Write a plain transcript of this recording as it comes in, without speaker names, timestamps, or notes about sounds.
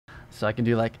So I can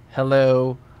do like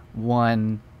hello,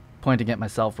 one, pointing at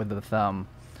myself with the thumb.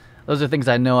 Those are things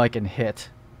I know I can hit.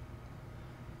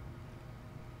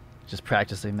 Just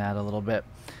practicing that a little bit.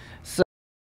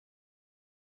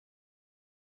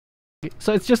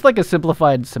 So it's just like a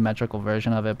simplified symmetrical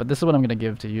version of it, but this is what I'm going to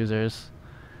give to users.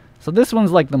 So this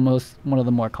one's like one of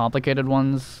the more complicated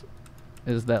ones,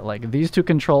 is that like these two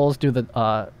controls do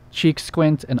the cheek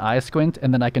squint and eye squint,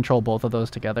 and then I control both of those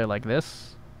together like this.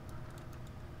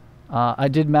 I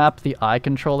did map the eye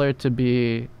controller to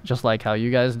be just like how you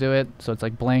guys do it, so it's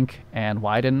like blink and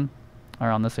widen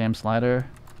are on the same slider.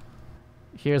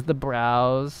 Here's the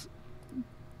brows.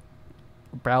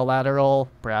 Brow lateral,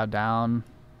 brow down.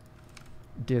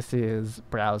 This is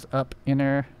brows up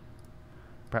inner,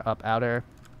 brow up outer.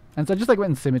 And so I just like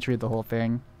went in symmetry the whole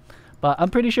thing. But I'm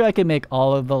pretty sure I can make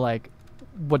all of the like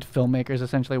what filmmakers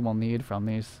essentially will need from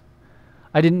these.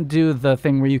 I didn't do the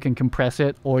thing where you can compress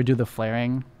it or do the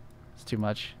flaring. It's too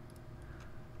much.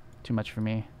 Too much for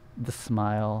me. The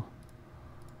smile.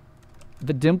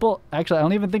 The dimple, actually I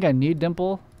don't even think I need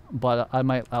dimple, but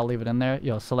I'll leave it in there.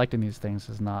 Yo, selecting these things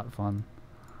is not fun.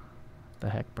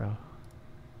 The heck, bro.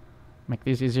 Make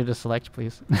these easier to select,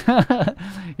 please.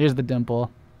 Here's the dimple.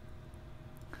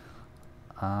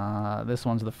 This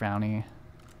one's the frowny.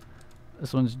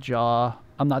 This one's jaw.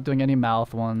 I'm not doing any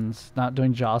mouth ones. Not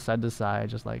doing jaw side to side,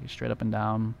 just like straight up and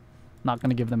down. Not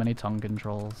going to give them any tongue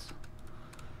controls.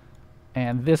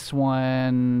 And this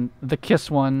one, the kiss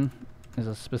one, is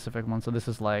a specific one. So this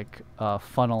is like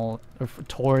funnel or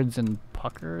towards and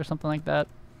pucker or something like that.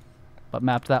 But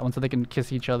mapped that one so they can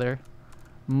kiss each other.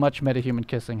 Much MetaHuman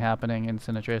kissing happening in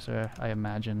Cine Tracer, I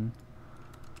imagine.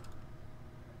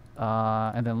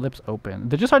 And then lips open.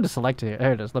 They're just hard to select here.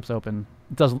 There it is, lips open.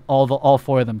 It does all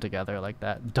four of them together like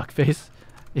that. Duck face.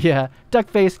 Yeah, duck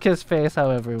face, kiss face,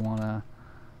 however we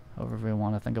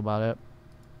wanna think about it.